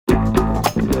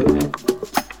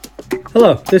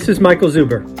Hello, this is Michael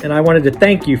Zuber, and I wanted to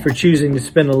thank you for choosing to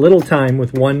spend a little time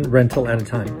with one rental at a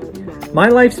time. My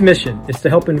life's mission is to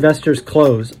help investors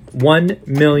close 1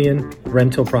 million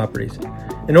rental properties.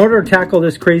 In order to tackle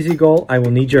this crazy goal, I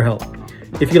will need your help.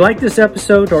 If you like this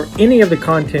episode or any of the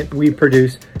content we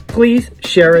produce, please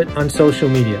share it on social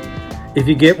media. If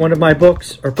you get one of my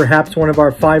books or perhaps one of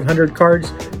our 500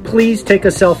 cards, please take a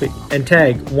selfie and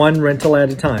tag One Rental at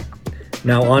a Time.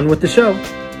 Now on with the show.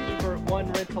 Super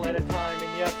one rental at a time,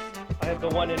 and yes, I have the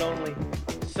one and only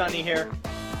Sonny here.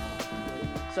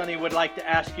 Sonny would like to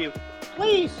ask you,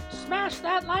 please smash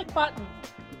that like button.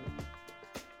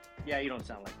 Yeah, you don't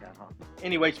sound like that, huh?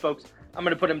 Anyways, folks, I'm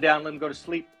going to put him down, let him go to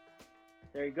sleep.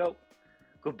 There you go.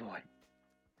 Good boy.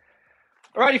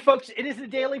 Alrighty, folks, it is the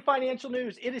Daily Financial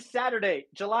News. It is Saturday,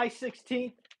 July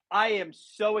 16th. I am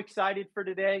so excited for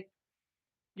today.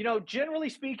 You know, generally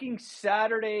speaking,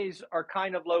 Saturdays are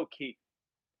kind of low-key,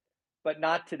 but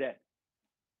not today.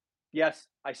 Yes,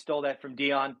 I stole that from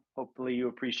Dion. Hopefully you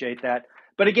appreciate that.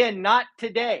 But again, not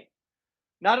today.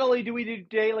 Not only do we do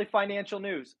daily financial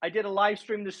news, I did a live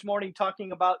stream this morning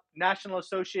talking about National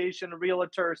Association of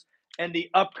Realtors and the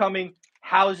upcoming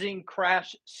housing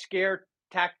crash scare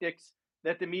tactics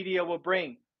that the media will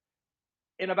bring.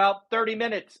 In about 30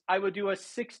 minutes, I will do a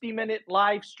 60-minute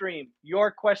live stream.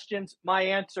 Your questions, my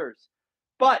answers.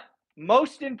 But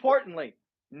most importantly,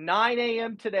 9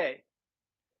 a.m. today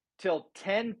till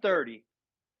 10:30,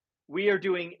 we are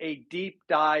doing a deep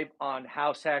dive on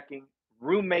house hacking,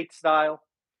 roommate style.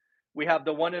 We have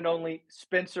the one and only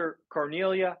Spencer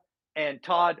Cornelia and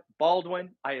Todd Baldwin.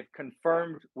 I have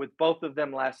confirmed with both of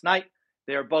them last night.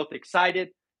 They are both excited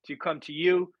to come to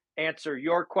you, answer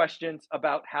your questions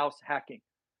about house hacking.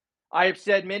 I have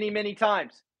said many, many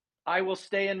times, I will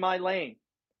stay in my lane.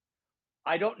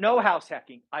 I don't know house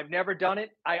hacking. I've never done it.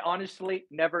 I honestly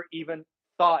never even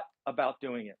thought about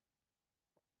doing it.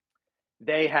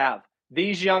 They have.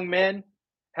 These young men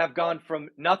have gone from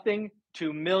nothing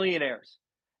to millionaires.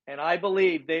 And I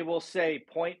believe they will say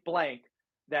point blank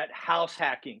that house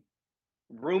hacking,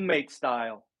 roommate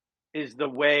style, is the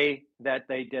way that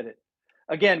they did it.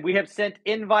 Again, we have sent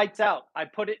invites out. I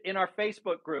put it in our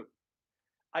Facebook group.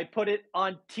 I put it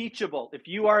on Teachable. If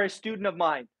you are a student of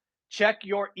mine, check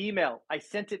your email. I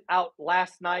sent it out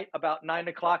last night about 9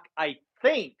 o'clock. I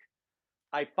think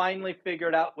I finally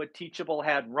figured out what Teachable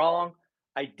had wrong.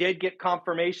 I did get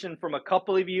confirmation from a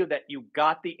couple of you that you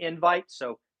got the invite.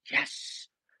 So, yes.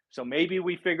 So maybe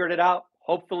we figured it out.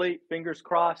 Hopefully, fingers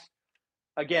crossed.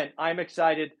 Again, I'm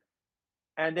excited.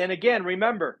 And then again,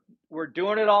 remember, we're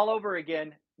doing it all over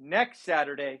again next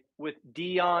Saturday with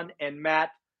Dion and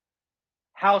Matt.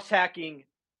 House hacking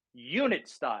unit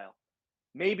style.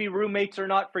 Maybe roommates are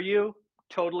not for you.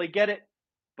 Totally get it.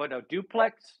 But a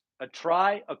duplex, a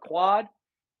tri, a quad.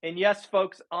 And yes,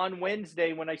 folks, on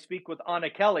Wednesday when I speak with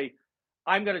Anna Kelly,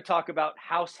 I'm going to talk about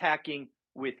house hacking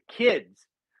with kids,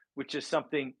 which is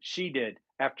something she did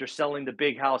after selling the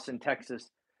big house in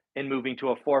Texas and moving to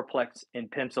a fourplex in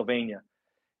Pennsylvania.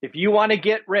 If you want to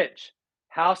get rich,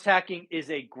 house hacking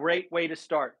is a great way to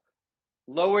start.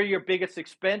 Lower your biggest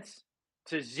expense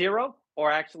to zero,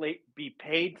 or actually be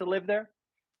paid to live there.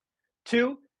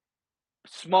 2,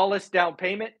 smallest down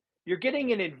payment. You're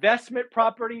getting an investment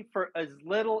property for as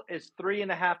little as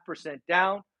 3.5%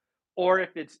 down, or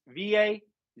if it's VA,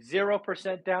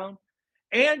 0% down.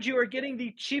 And you are getting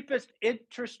the cheapest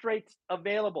interest rates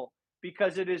available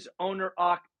because it is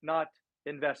owner-occ, not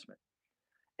investment.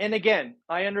 And again,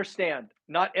 I understand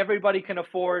not everybody can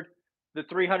afford the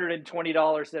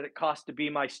 $320 that it costs to be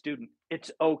my student.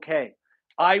 It's okay.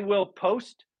 I will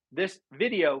post this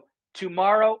video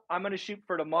tomorrow. I'm going to shoot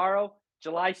for tomorrow,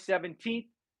 July 17th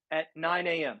at 9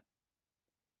 a.m.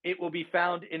 It will be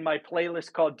found in my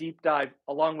playlist called Deep Dive,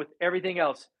 along with everything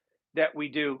else that we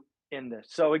do in this.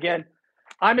 So again,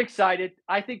 I'm excited.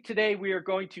 I think today we are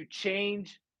going to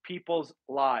change people's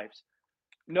lives.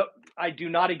 No, I do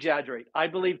not exaggerate. I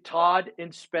believe Todd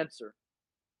and Spencer,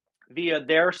 via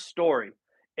their story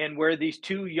and where these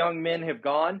two young men have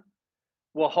gone,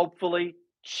 will hopefully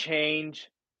change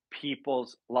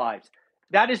people's lives.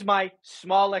 That is my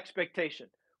small expectation.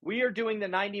 We are doing the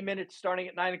 90 minutes starting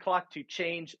at 9 o'clock to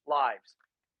change lives.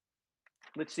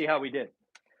 Let's see how we did.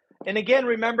 And again,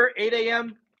 remember, 8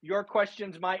 a.m., your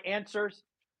questions, my answers.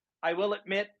 I will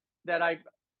admit that I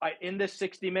in this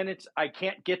 60 minutes, I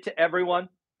can't get to everyone.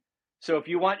 So if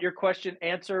you want your question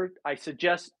answered, I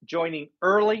suggest joining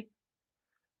early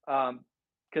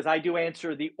because I do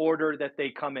answer the order that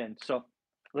they come in. So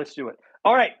let's do it.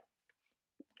 All right.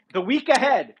 The week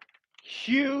ahead,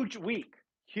 huge week,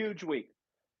 huge week.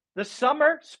 The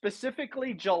summer,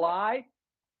 specifically July,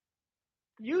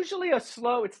 usually it's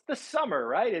the summer,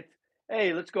 right? It's,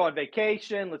 hey, let's go on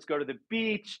vacation. Let's go to the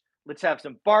beach. Let's have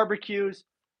some barbecues.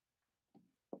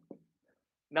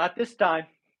 Not this time.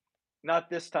 Not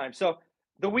this time. So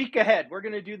the week ahead, we're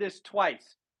going to do this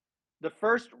twice. The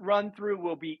first run through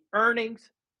will be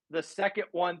earnings. The second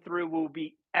one through will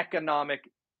be economic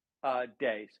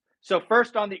days. So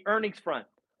first on the earnings front,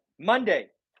 Monday,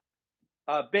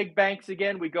 big banks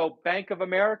again. We go Bank of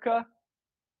America.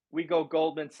 We go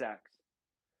Goldman Sachs.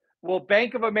 Will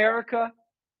Bank of America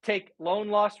take loan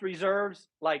loss reserves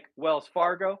like Wells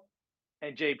Fargo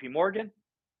and JP Morgan?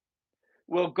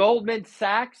 Will Goldman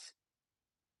Sachs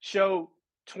show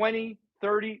 20,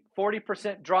 30,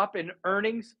 40% drop in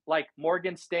earnings like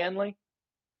Morgan Stanley?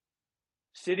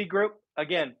 Citigroup,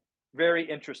 again, very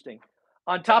interesting.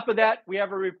 On top of that, we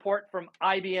have a report from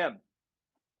IBM.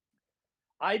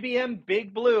 IBM,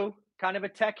 big blue, kind of a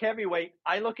tech heavyweight.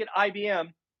 I look at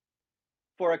IBM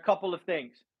for a couple of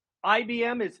things.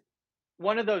 IBM is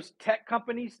one of those tech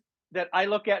companies that I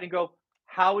look at and go,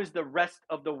 how is the rest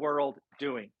of the world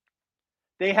doing?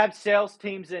 They have sales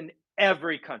teams in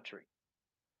every country.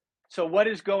 So what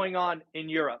is going on in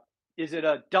Europe? Is it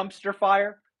a dumpster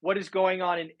fire? What is going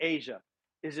on in Asia?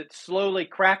 Is it slowly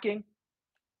cracking?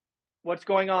 What's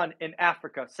going on in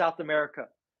Africa, South America?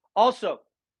 Also,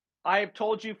 I have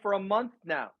told you for a month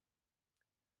now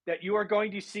that you are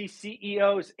going to see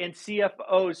CEOs and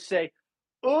CFOs say,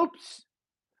 oops,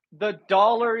 the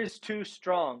dollar is too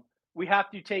strong. We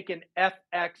have to take an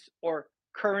FX or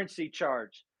currency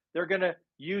charge. They're going to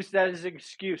use that as an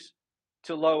excuse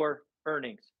to lower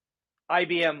earnings.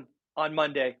 IBM on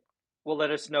Monday will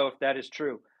let us know if that is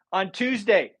true. On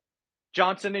Tuesday,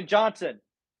 Johnson & Johnson,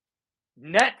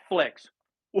 Netflix.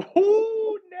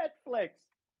 Ooh, Netflix.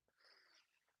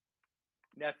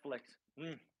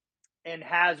 And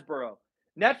Hasbro.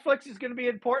 Netflix is going to be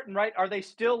important, right? Are they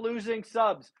still losing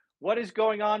subs? What is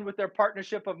going on with their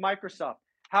partnership of Microsoft?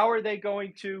 How are they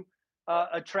going to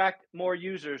attract more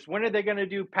users? When are they going to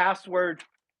do password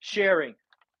sharing?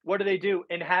 What do they do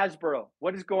in Hasbro?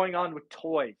 What is going on with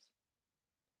toys?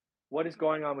 What is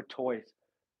going on with toys?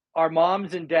 Are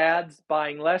moms and dads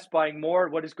buying less, buying more?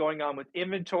 What is going on with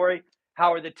inventory?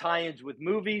 How are the tie-ins with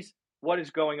movies? What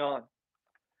is going on?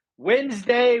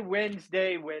 Wednesday.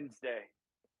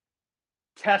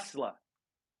 Tesla.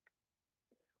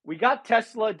 We got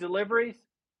Tesla deliveries.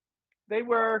 They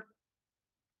weren't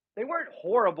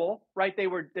horrible, right? They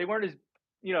weren't as,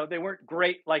 they weren't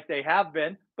great like they have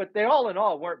been, but they all in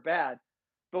all weren't bad.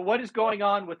 But what is going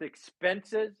on with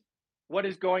expenses? What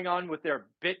is going on with their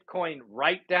Bitcoin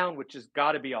write-down, which has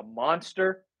got to be a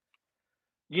monster?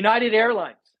 United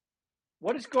Airlines.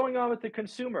 What is going on with the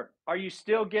consumer? Are you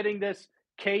still getting this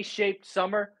K-shaped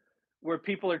summer where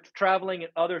people are traveling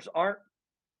and others aren't?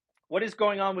 What is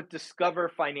going on with Discover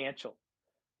Financial,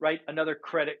 right? Another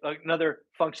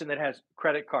function that has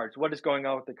credit cards. What is going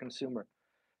on with the consumer?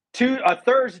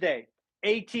 Thursday,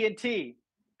 AT&T,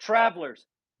 Travelers,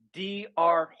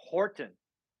 DR Horton,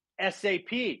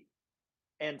 SAP,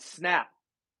 and Snap.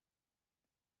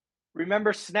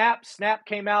 Remember Snap? Snap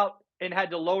came out and had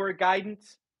to lower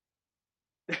guidance.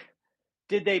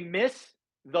 Did they miss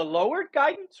the lowered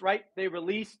guidance, right? They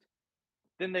released,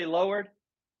 then they lowered.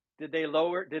 Did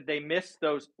they miss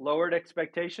those lowered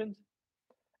expectations?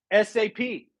 SAP,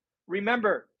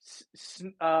 remember,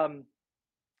 I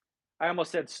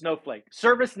almost said Snowflake.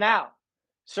 ServiceNow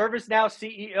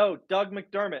CEO Doug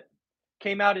McDermott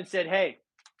came out and said, hey,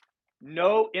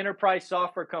 no enterprise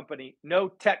software company, no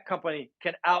tech company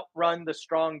can outrun the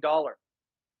strong dollar.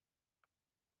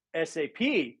 SAP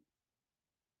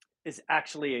is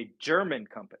actually a German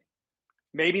company.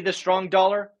 Maybe the strong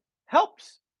dollar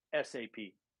helps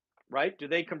SAP, right? Do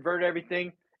they convert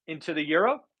everything into the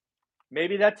euro?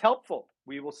 Maybe that's helpful.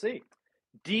 We will see.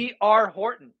 DR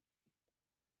Horton.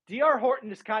 DR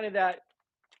Horton is kind of that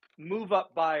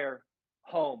move-up buyer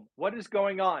home. What is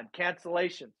going on?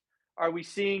 Cancellations. Are we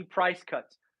seeing price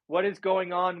cuts? What is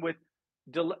going on with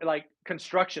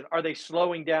construction? Are they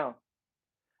slowing down?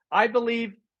 I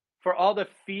believe for all the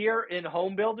fear in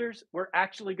home builders, we're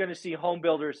actually going to see home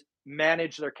builders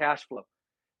manage their cash flow.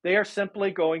 They are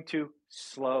simply going to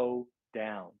slow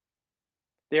down.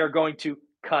 They are going to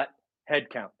cut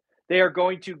headcount. They are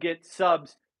going to get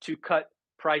subs to cut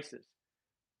prices.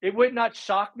 It would not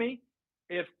shock me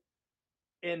if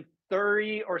in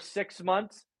 30 or 6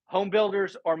 months, home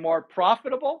builders are more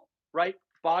profitable, right?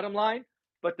 Bottom line,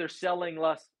 but they're selling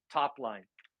less top line,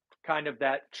 kind of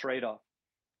that trade-off.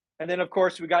 And then, of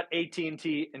course, we got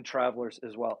AT&T and Travelers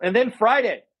as well. And then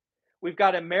Friday, we've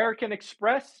got American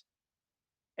Express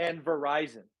and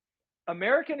Verizon.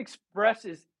 American Express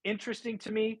is interesting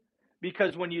to me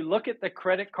because when you look at the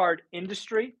credit card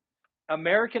industry,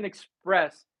 American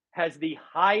Express has the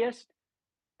highest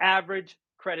average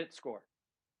credit score.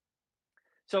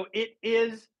 So it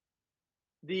is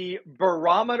the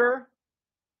barometer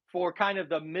for kind of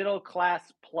the middle class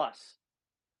plus.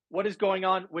 What is going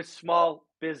on with small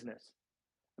business?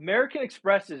 American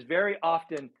Express is very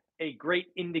often a great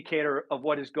indicator of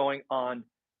what is going on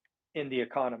in the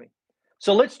economy.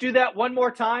 So let's do that one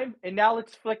more time. And now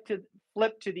let's flip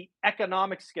to the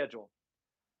economic schedule.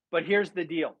 But here's the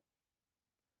deal.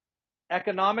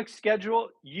 Economic schedule,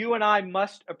 you and I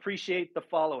must appreciate the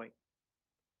following.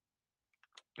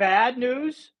 Bad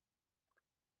news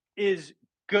is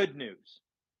good news.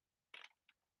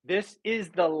 This is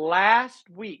the last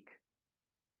week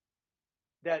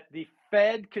that the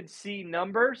Fed could see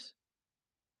numbers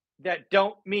that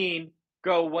don't mean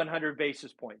go 100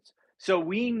 basis points. So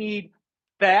we need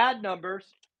bad numbers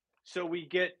so we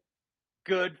get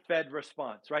good Fed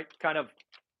response, right? Kind of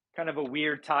a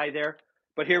weird tie there,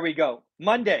 but here we go.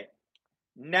 Monday,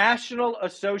 National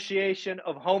Association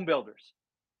of Home Builders.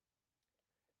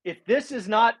 If this is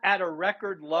not at a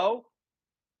record low,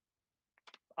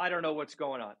 I don't know what's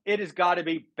going on. It has got to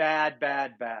be bad,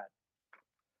 bad, bad.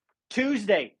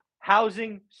 Tuesday,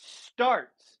 housing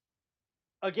starts.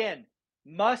 Again,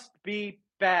 must be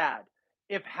bad.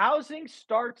 If housing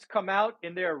starts come out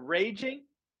and they're raging,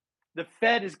 the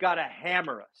Fed has got to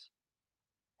hammer us.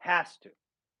 Has to.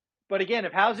 But again,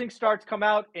 if housing starts come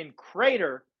out and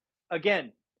crater,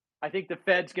 again, I think the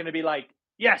Fed's going to be like,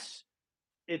 yes,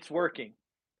 it's working.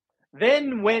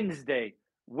 Then Wednesday.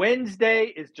 Wednesday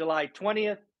is July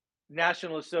 20th,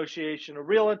 National Association of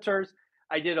Realtors.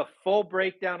 I did a full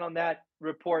breakdown on that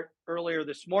report earlier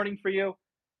this morning for you.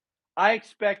 I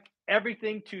expect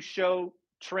everything to show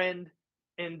trend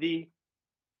in the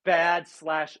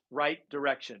bad/right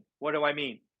direction. What do I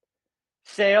mean?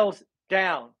 Sales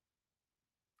down.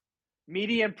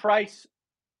 Median price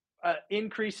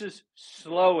increases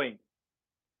slowing.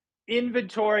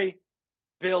 Inventory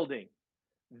building.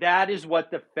 That is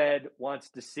what the Fed wants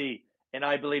to see. And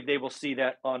I believe they will see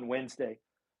that on Wednesday.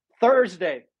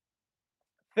 Thursday,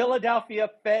 Philadelphia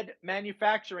Fed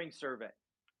Manufacturing Survey.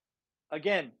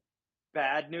 Again,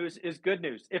 bad news is good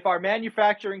news. If our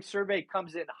manufacturing survey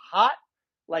comes in hot,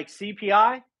 like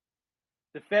CPI,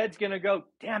 the Fed's going to go,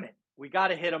 damn it, we got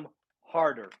to hit them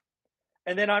harder.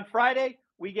 And then on Friday,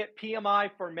 we get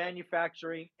PMI for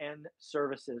manufacturing and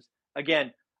services.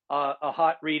 Again, a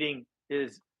hot reading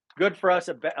is good for us,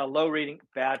 a low reading,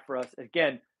 bad for us.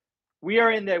 Again, we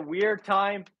are in that weird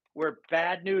time where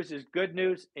bad news is good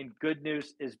news and good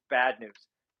news is bad news.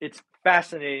 It's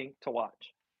fascinating to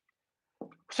watch.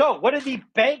 So what did the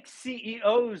bank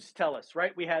CEOs tell us,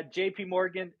 right? We had JP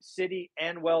Morgan, Citi,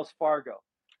 and Wells Fargo.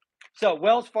 So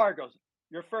Wells Fargo,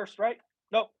 you're first, right?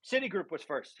 No, Citigroup was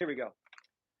first. Here we go.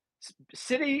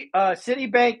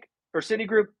 Citibank,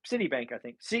 I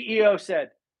think, CEO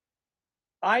said,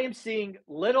 I am seeing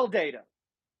little data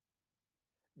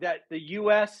that the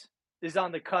U.S. is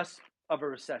on the cusp of a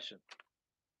recession.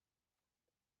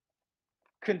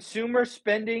 Consumer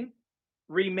spending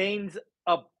remains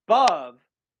above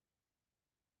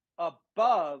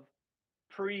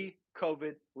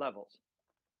pre-COVID levels.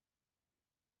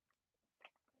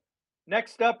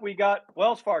 Next up, we got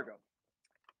Wells Fargo.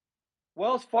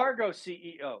 Wells Fargo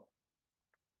CEO,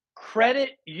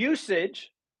 credit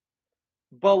usage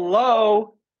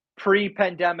below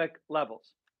pre-pandemic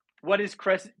levels. What is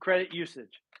credit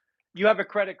usage? You have a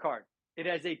credit card. It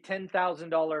has a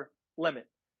 $10,000 limit.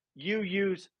 You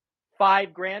use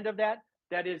 $5,000 of that.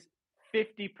 That is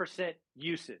 50%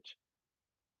 usage.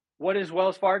 What is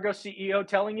Wells Fargo CEO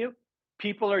telling you?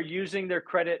 People are using their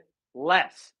credit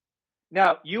less.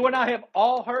 Now, you and I have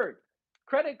all heard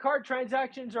credit card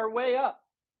transactions are way up.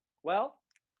 Well,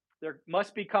 they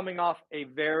must be coming off a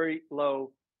very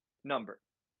low number.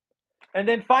 And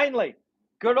then finally,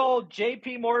 good old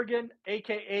JP Morgan,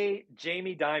 aka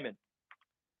Jamie Dimon.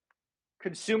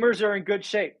 Consumers are in good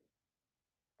shape.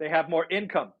 They have more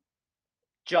income.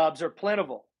 Jobs are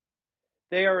plentiful.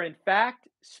 They are, in fact,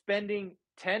 spending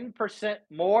 10%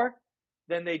 more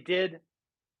than they did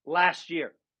last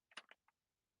year.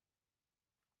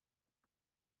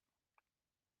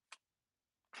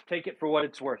 Take it for what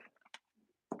it's worth.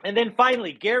 And then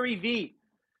finally, Gary Vee.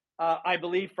 I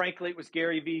believe, frankly, it was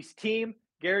Gary Vee's team.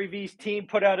 Gary Vee's team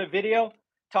put out a video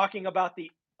talking about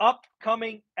the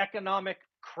upcoming economic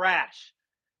crash.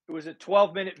 It was a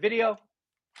 12-minute video.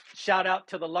 Shout out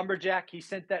to the lumberjack. He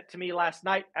sent that to me last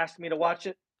night, asked me to watch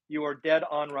it. You are dead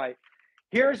on right.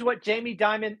 Here's what Gary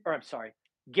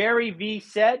Vee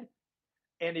said.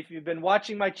 And if you've been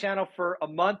watching my channel for a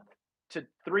month to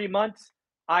 3 months,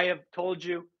 I have told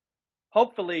you,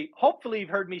 hopefully you've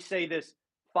heard me say this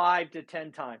 5 to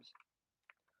 10 times.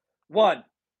 One,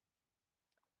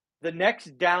 the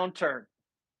next downturn,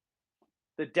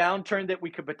 the downturn that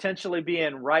we could potentially be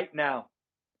in right now,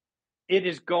 it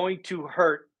is going to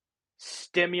hurt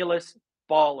stimulus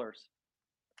ballers.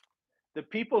 The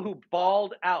people who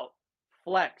balled out,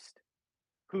 flexed,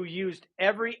 who used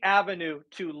every avenue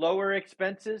to lower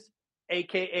expenses,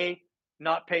 AKA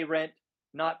not pay rent,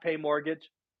 not pay mortgage,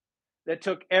 that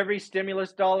took every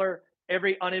stimulus dollar,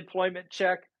 every unemployment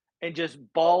check, and just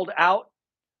balled out,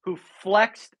 who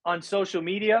flexed on social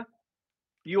media,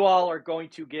 you all are going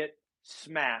to get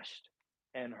smashed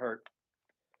and hurt.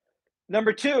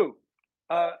 Number two,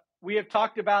 we have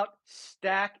talked about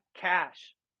stack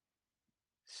cash.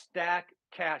 Stack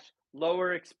cash,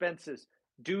 lower expenses,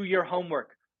 do your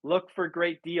homework, look for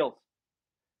great deals.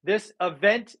 This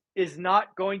event is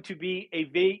not going to be a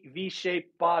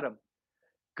V-shaped bottom.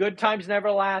 Good times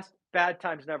never last, bad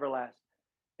times never last.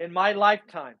 In my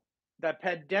lifetime, the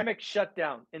pandemic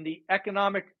shutdown and the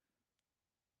economic,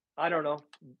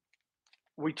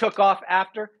 we took off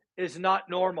after is not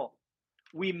normal.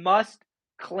 We must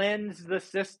cleanse the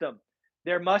system.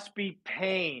 There must be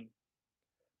pain.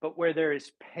 But where there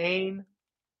is pain,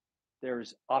 there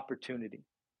is opportunity.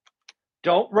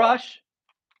 Don't rush.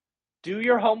 Do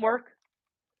your homework.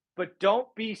 But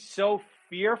don't be so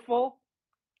fearful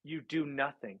you do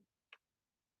nothing.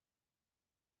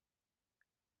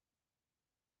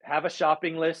 Have a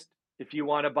shopping list if you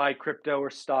want to buy crypto or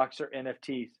stocks or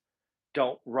NFTs.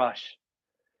 Don't rush.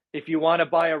 If you want to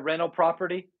buy a rental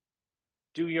property,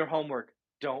 do your homework.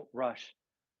 Don't rush.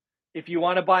 If you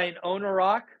want to buy an owner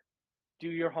rock, do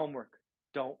your homework.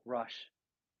 Don't rush.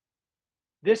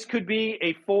 This could be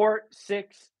a 4,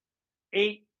 6,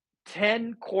 8,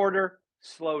 10 quarter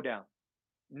slowdown.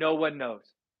 No one knows.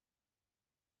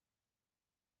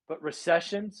 But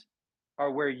recessions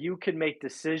are where you can make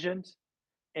decisions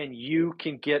and you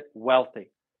can get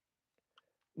wealthy.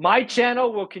 My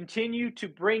channel will continue to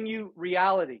bring you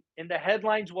reality, and the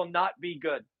headlines will not be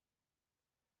good.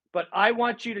 But I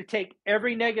want you to take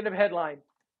every negative headline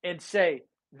and say,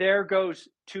 there goes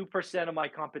 2% of my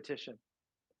competition.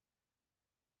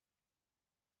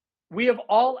 We have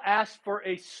all asked for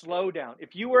a slowdown.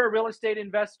 If you were a real estate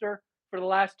investor for the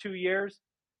last 2 years,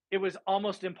 it was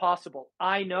almost impossible.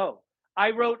 I know.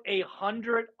 I wrote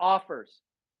 100 offers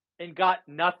and got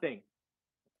nothing.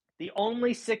 The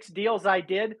only 6 deals I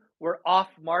did were off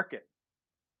market.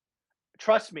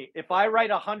 Trust me, if I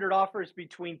write 100 offers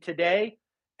between today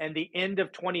and the end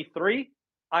of 23,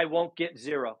 I won't get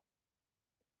 0.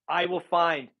 I will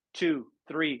find 2,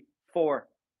 3, 4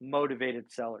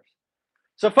 motivated sellers.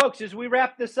 So folks, as we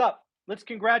wrap this up, let's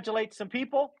congratulate some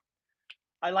people.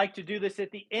 I like to do this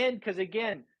at the end because,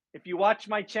 again, if you watch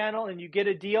my channel and you get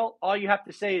a deal, all you have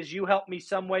to say is you helped me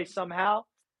some way, somehow,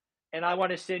 and I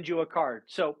want to send you a card.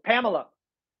 So Pamela,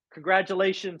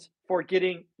 congratulations for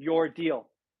getting your deal.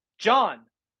 John,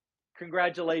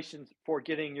 congratulations for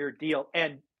getting your deal.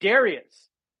 And Darius,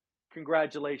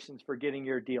 congratulations for getting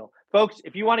your deal. Folks,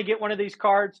 if you want to get one of these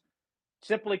cards,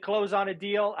 simply close on a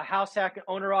deal, a house hack, an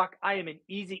owner rock. I am an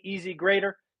easy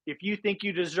grader. If you think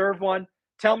you deserve one,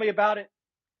 tell me about it.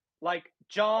 Like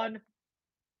John,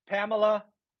 Pamela,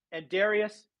 and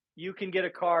Darius, you can get a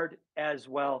card as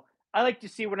well. I like to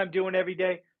see what I'm doing every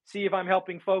day, see if I'm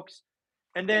helping folks.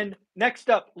 And then next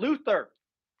up, Luther.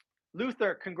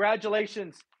 Luther,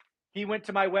 congratulations. He went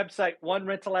to my website,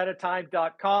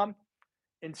 onerentalatatime.com,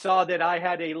 and saw that I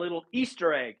had a little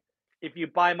Easter egg. If you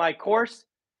buy my course,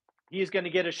 he's going to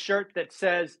get a shirt that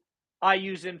says, I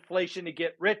use inflation to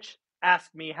get rich.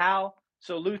 Ask me how.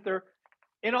 So Luther,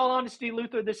 in all honesty,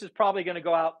 Luther, this is probably going to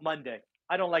go out Monday.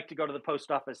 I don't like to go to the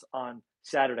post office on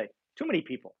Saturday. Too many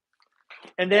people.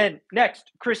 And then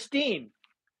next, Christine.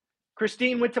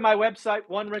 Christine went to my website,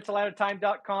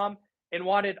 onerentalatatime.com, and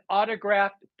wanted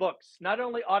autographed books. Not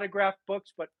only autographed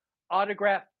books, but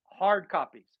autographed hard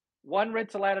copies. 1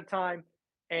 rental at a time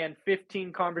and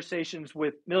 15 conversations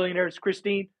with millionaires.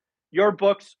 Christine, your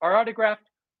books are autographed.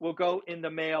 Will go in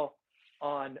the mail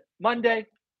on Monday.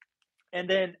 And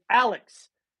then Alex.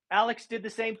 Alex did the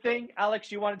same thing.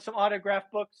 Alex, you wanted some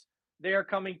autographed books. They are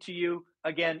coming to you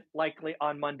again, likely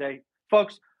on Monday.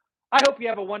 Folks, I hope you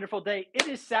have a wonderful day. It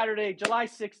is Saturday, July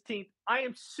 16th. I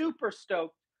am super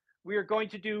stoked. We are going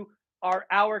to do our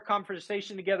hour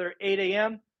conversation together at 8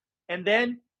 a.m. And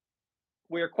then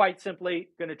we are quite simply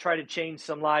going to try to change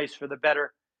some lives for the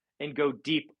better and go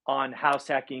deep on house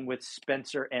hacking with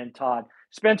Spencer and Todd.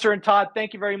 Spencer and Todd,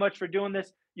 thank you very much for doing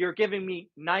this. You're giving me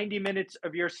 90 minutes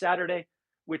of your Saturday,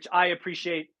 which I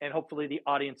appreciate, and hopefully the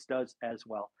audience does as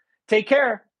well. Take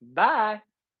care. Bye.